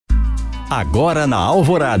Agora na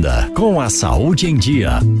Alvorada, com a Saúde em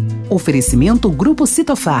Dia. Oferecimento Grupo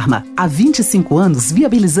Citofarma. Há 25 anos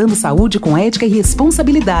viabilizando saúde com ética e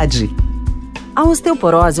responsabilidade. A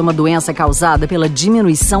osteoporose é uma doença causada pela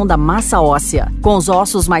diminuição da massa óssea. Com os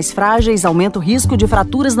ossos mais frágeis, aumenta o risco de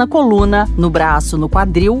fraturas na coluna, no braço, no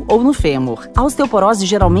quadril ou no fêmur. A osteoporose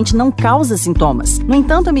geralmente não causa sintomas. No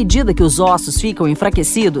entanto, à medida que os ossos ficam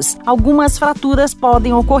enfraquecidos, algumas fraturas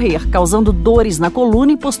podem ocorrer, causando dores na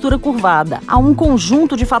coluna e postura curvada. Há um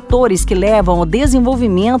conjunto de fatores que levam ao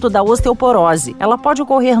desenvolvimento da osteoporose. Ela pode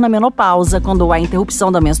ocorrer na menopausa, quando há interrupção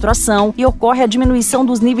da menstruação e ocorre a diminuição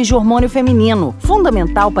dos níveis de hormônio feminino,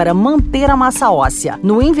 fundamental para manter a massa óssea.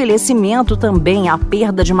 No envelhecimento também há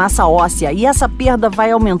perda de massa óssea e essa perda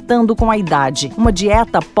vai aumentando com a idade. Uma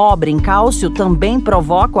dieta pobre em cálcio também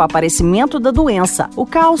provoca o aparecimento da doença. O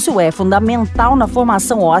cálcio é fundamental na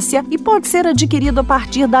formação óssea e pode ser adquirido a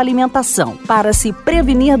partir da alimentação. Para se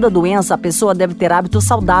prevenir da doença, a pessoa deve ter hábitos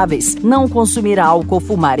saudáveis, não consumir álcool ou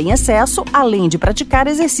fumar em excesso, além de praticar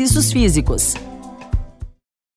exercícios físicos.